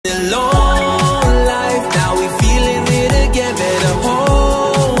alone life. Now we feeling it again. Better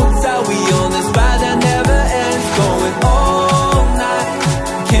hold tight. We on this ride that never ends, going all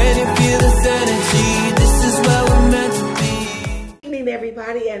night. Can you feel this energy? This is where we're meant to be. Good evening,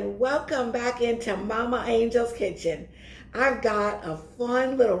 everybody, and welcome back into Mama Angel's Kitchen. I've got a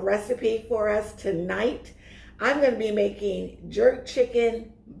fun little recipe for us tonight. I'm going to be making jerk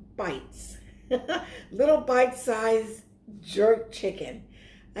chicken bites. Little bite-sized jerk chicken.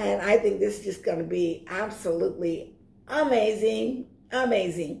 And I think this is just going to be absolutely amazing,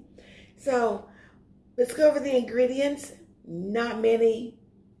 amazing. So let's go over the ingredients. Not many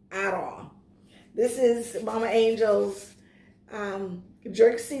at all. This is Mama Angel's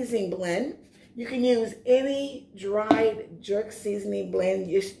jerk seasoning blend. You can use any dried jerk seasoning blend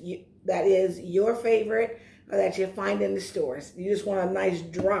that is your favorite or that you find in the stores. You just want a nice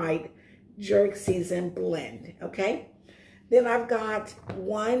dried jerk season blend, okay? Then I've got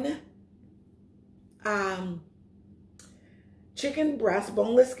one chicken breast,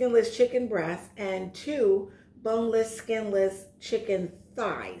 boneless, skinless chicken breast, and 2 boneless, skinless chicken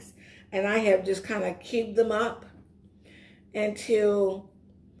thighs. And I have just kind of cubed them up into,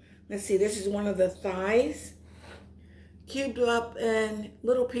 let's see, this is one of the thighs, cubed up in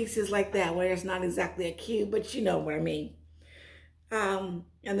little pieces like that, where it's not exactly a cube, but you know what I mean. And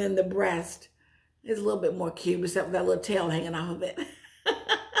then the breast is a little bit more cube, except for that little tail hanging off of it.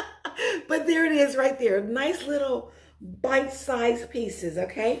 But there it is right there. Nice little bite-sized pieces,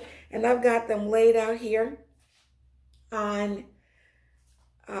 okay? And I've got them laid out here on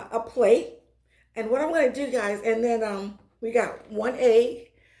a plate. And what I'm going to do, guys, and then we got 1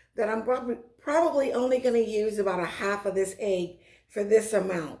 egg that I'm probably only going to use about a half of this egg for this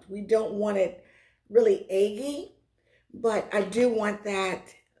amount. We don't want it really eggy, but I do want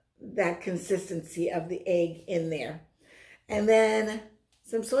that consistency of the egg in there. And then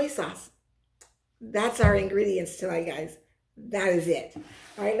some soy sauce. That's our ingredients tonight, guys. That is it.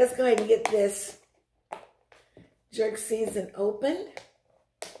 All right, let's go ahead and get this jerk season opened.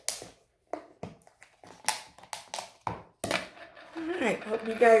 All right, hope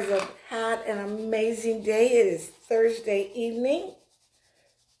you guys have had an amazing day. It is Thursday evening.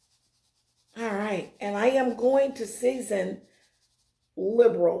 All right, and I am going to season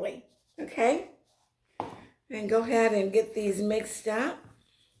liberally, okay? And go ahead and get these mixed up.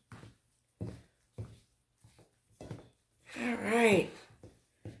 All right,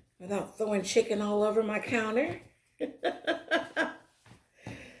 without throwing chicken all over my counter.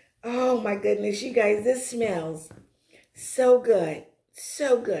 Oh my goodness, you guys, this smells so good,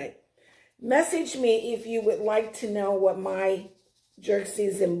 so good. Message me if you would like to know what my jerk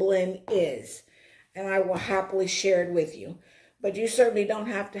season blend is, and I will happily share it with you. But you certainly don't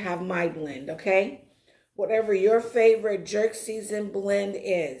have to have my blend, okay? Whatever your favorite jerk season blend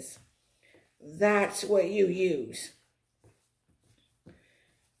is, that's what you use.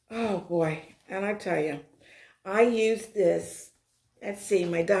 Oh boy, and I tell you, I used this, let's see,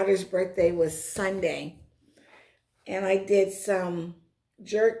 my daughter's birthday was Sunday, and I did some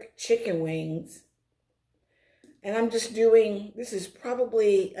jerk chicken wings. And I'm just doing, this is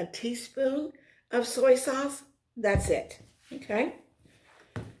probably a teaspoon of soy sauce. That's it, okay?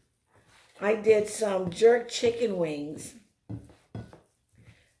 I did some jerk chicken wings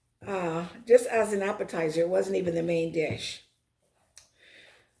just as an appetizer. It wasn't even the main dish.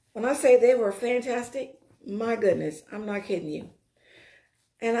 When I say they were fantastic, my goodness, I'm not kidding you.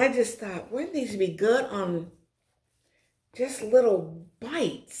 And I just thought, wouldn't these be good on just little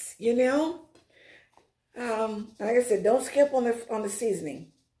bites, you know? Like I said, don't skimp on the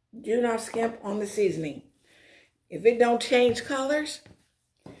seasoning. Do not skimp on the seasoning. If it don't change colors,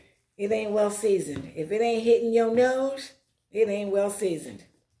 it ain't well seasoned. If it ain't hitting your nose, it ain't well seasoned.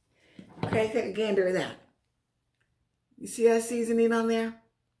 Okay, take a gander of that. You see that seasoning on there?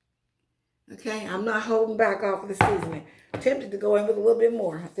 Okay, I'm not holding back off of the seasoning. I'm tempted to go in with a little bit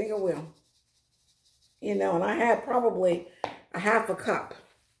more. I think I will. You know, and I had probably a half a cup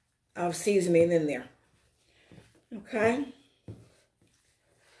of seasoning in there. Okay.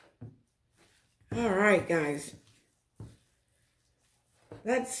 All right, guys.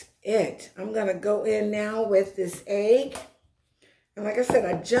 That's it. I'm going to go in now with this egg. And like I said,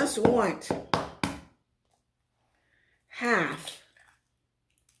 I just want half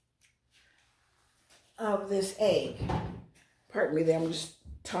of this egg. Pardon me there. I'm just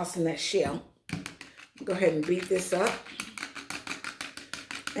tossing that shell. Go ahead and beat this up.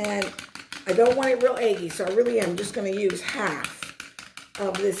 And I don't want it real eggy, so I really am just going to use half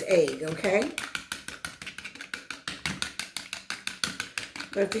of this egg, okay?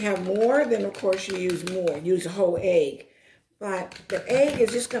 But if you have more, then of course you use more. Use a whole egg. But the egg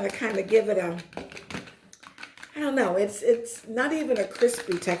is just going to kind of give it a, I don't know, it's not even a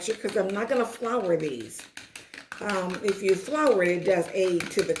crispy texture because I'm not going to flour these. If you flour it, it does aid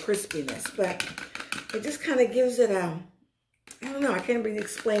to the crispiness, but it just kind of gives it a, I don't know, I can't really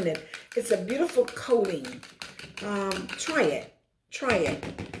explain it. It's a beautiful coating. Try it. Try it.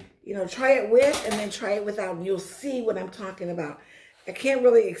 You know, try it with and then try it without, and you'll see what I'm talking about. I can't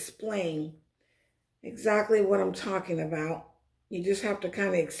really explain exactly what I'm talking about. You just have to kind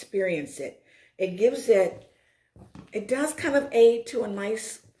of experience it. It gives it, it does kind of aid to a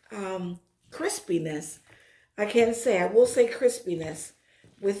nice crispiness. I can't say, I will say crispiness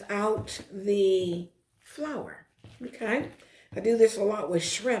without the flour, okay? I do this a lot with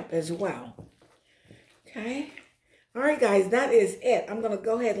shrimp as well, okay? All right, guys, that is it. I'm going to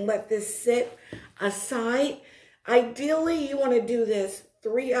go ahead and let this sit aside. Ideally, you want to do this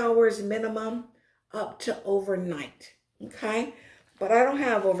 3 hours minimum up to overnight, okay? But I don't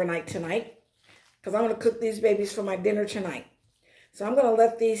have overnight tonight because I'm going to cook these babies for my dinner tonight. So I'm going to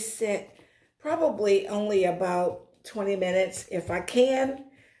let these sit probably only about 20 minutes. If I can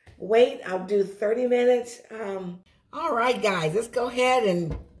wait, I'll do 30 minutes. All right, guys, let's go ahead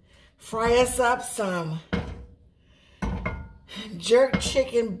and fry us up some jerk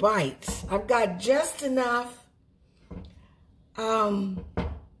chicken bites. I've got just enough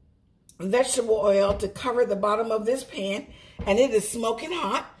vegetable oil to cover the bottom of this pan, and it is smoking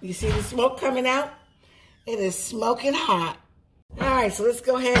hot. You see the smoke coming out? It is smoking hot. All right, so let's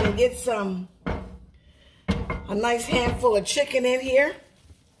go ahead and get a nice handful of chicken in here.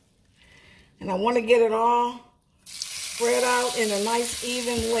 And I want to get it all spread out in a nice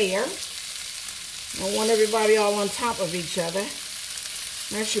even layer. I want everybody all on top of each other.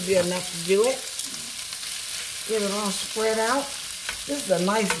 That should be enough to do it. Get it all spread out. This is a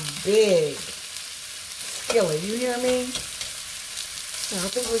nice big skillet, you hear me? So I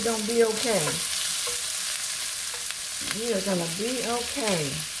think we're going to be okay. We are going to be okay.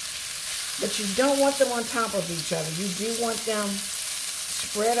 But you don't want them on top of each other. You do want them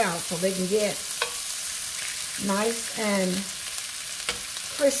spread out so they can get nice and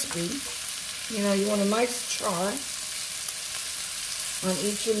crispy. You know, you want a nice char on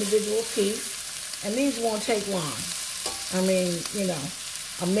each individual piece. And these won't take long. I mean, you know,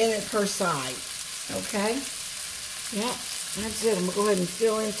 a minute per side. Okay? Yep, that's it. I'm going to go ahead and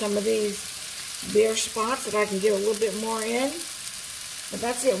fill in some of these bare spots that I can get a little bit more in. But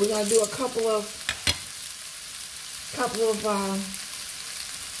that's it. We're going to do a couple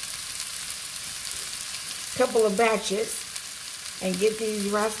of batches and get these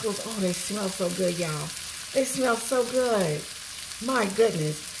rascals. Oh, they smell so good, y'all. They smell so good. My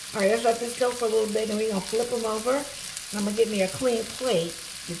goodness. All right, let's let this go for a little bit, and we're going to flip them over. And I'm going to get me a clean plate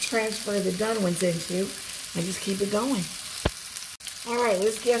to transfer the done ones into and just keep it going. All right,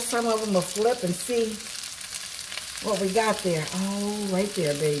 let's give some of them a flip and see what we got there. Oh, right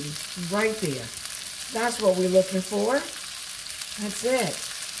there, baby. Right there. That's what we're looking for. That's it.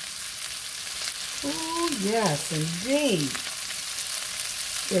 Oh, yes, indeed.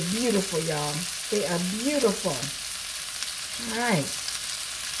 They're beautiful, y'all. They are beautiful. All right.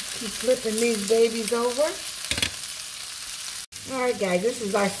 Keep flipping these babies over. All right, guys, this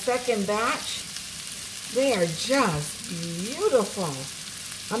is our second batch. They are just beautiful.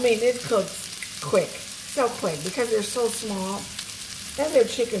 I mean, it cooks quick, so quick, because they're so small. And they're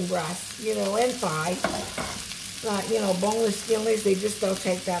chicken breasts, you know, and thigh. But, you know, boneless, skinless, they just don't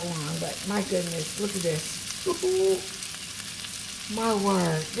take that long. But my goodness, look at this. My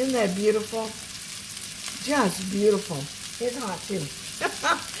word, isn't that beautiful? Just beautiful. It's hot too.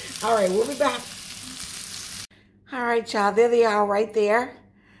 All right, we'll be back. All right, y'all, there they are right there.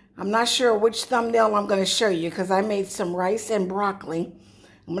 I'm not sure which thumbnail I'm going to show you because I made some rice and broccoli.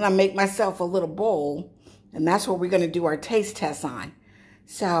 I'm going to make myself a little bowl, and that's what we're going to do our taste test on.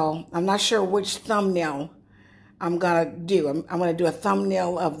 So I'm not sure which thumbnail I'm going to do. I'm going to do a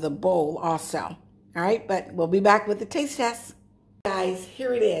thumbnail of the bowl also. All right, but we'll be back with the taste test. Guys,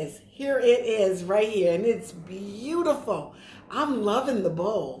 here it is. Here it is right here, and it's beautiful. I'm loving the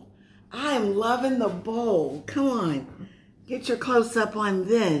bowl. I am loving the bowl. Come on. Get your close-up on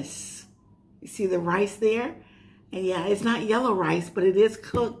this. You see the rice there? And yeah, it's not yellow rice, but it is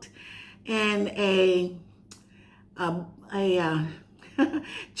cooked in a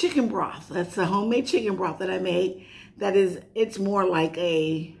chicken broth. That's a homemade chicken broth that I made. That is, it's more like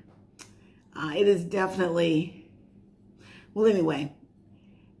a, it is definitely, well, anyway,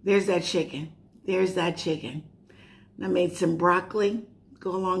 there's that chicken. There's that chicken. I made some broccoli,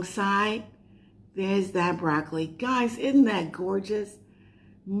 go alongside. There's that broccoli. Guys, isn't that gorgeous?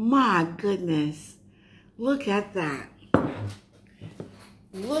 My goodness. Look at that.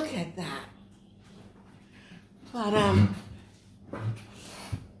 Look at that. But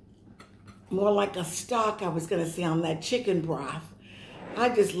more like a stock, I was gonna say, on that chicken broth. I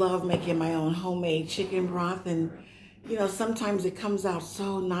just love making my own homemade chicken broth, and you know, sometimes it comes out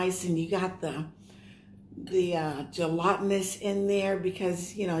so nice, and you got the gelatinous in there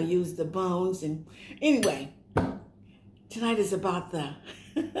because, you know, I use the bones. And anyway, tonight is about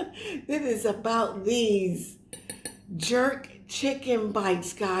it is about these jerk chicken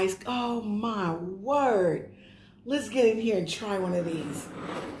bites, guys. Oh my word. Let's get in here and try one of these.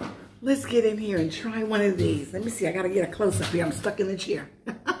 Let's get in here and try one of these. Let me see, I gotta get a close-up here. I'm stuck in the chair.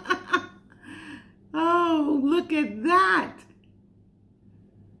 Oh, look at that.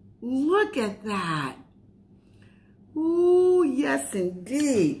 Look at that. Ooh, yes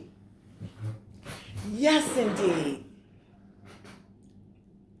indeed. Yes indeed.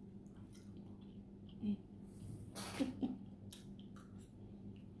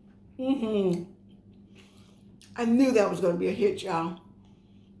 I knew that was going to be a hit, y'all.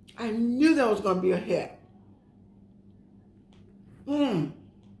 I knew that was going to be a hit.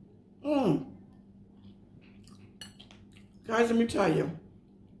 Guys, let me tell you.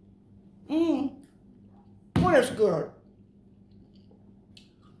 Boy, that's good.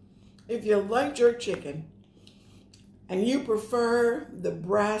 If you like jerk chicken and you prefer the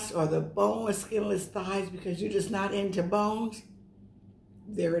breast or the boneless, skinless thighs because you're just not into bones,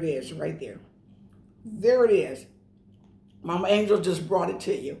 there it is right there. There it is. Mama Angel just brought it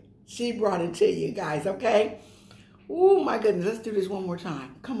to you. She brought it to you, guys, okay? Oh, my goodness. Let's do this one more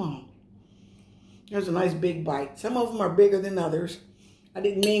time. Come on. There's a nice big bite. Some of them are bigger than others. I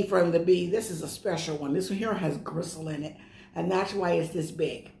didn't mean for them to be. This is a special one. This one here has gristle in it, and that's why it's this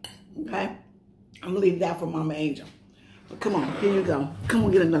big, okay? I'm going to leave that for Mama Angel. But come on. Here you go. Come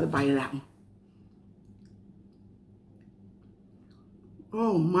on, get another bite of that one.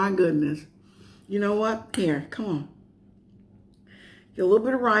 Oh, my goodness. You know what? Here, come on. Get a little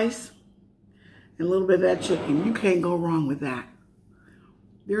bit of rice and a little bit of that chicken. You can't go wrong with that.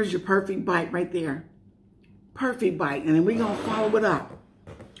 There's your perfect bite right there. Perfect bite. And then we're going to follow it up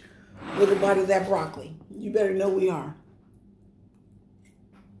with a bite of that broccoli. You better know we are.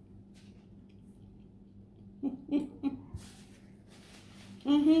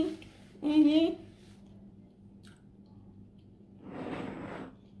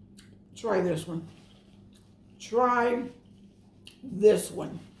 Try this one. Try this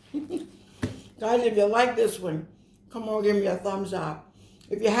one. Guys, if you like this one, come on, give me a thumbs up.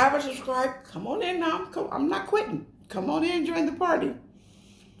 If you haven't subscribed, come on in now. I'm not quitting. Come on in and join the party.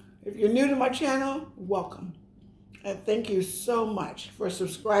 If you're new to my channel, welcome. And thank you so much for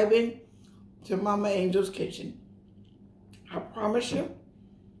subscribing to Mama Angel's Kitchen. I promise you,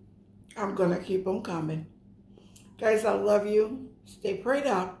 I'm going to keep on coming. Guys, I love you. Stay prayed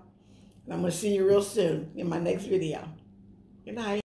up. And I'm going to see you real soon in my next video. Good night.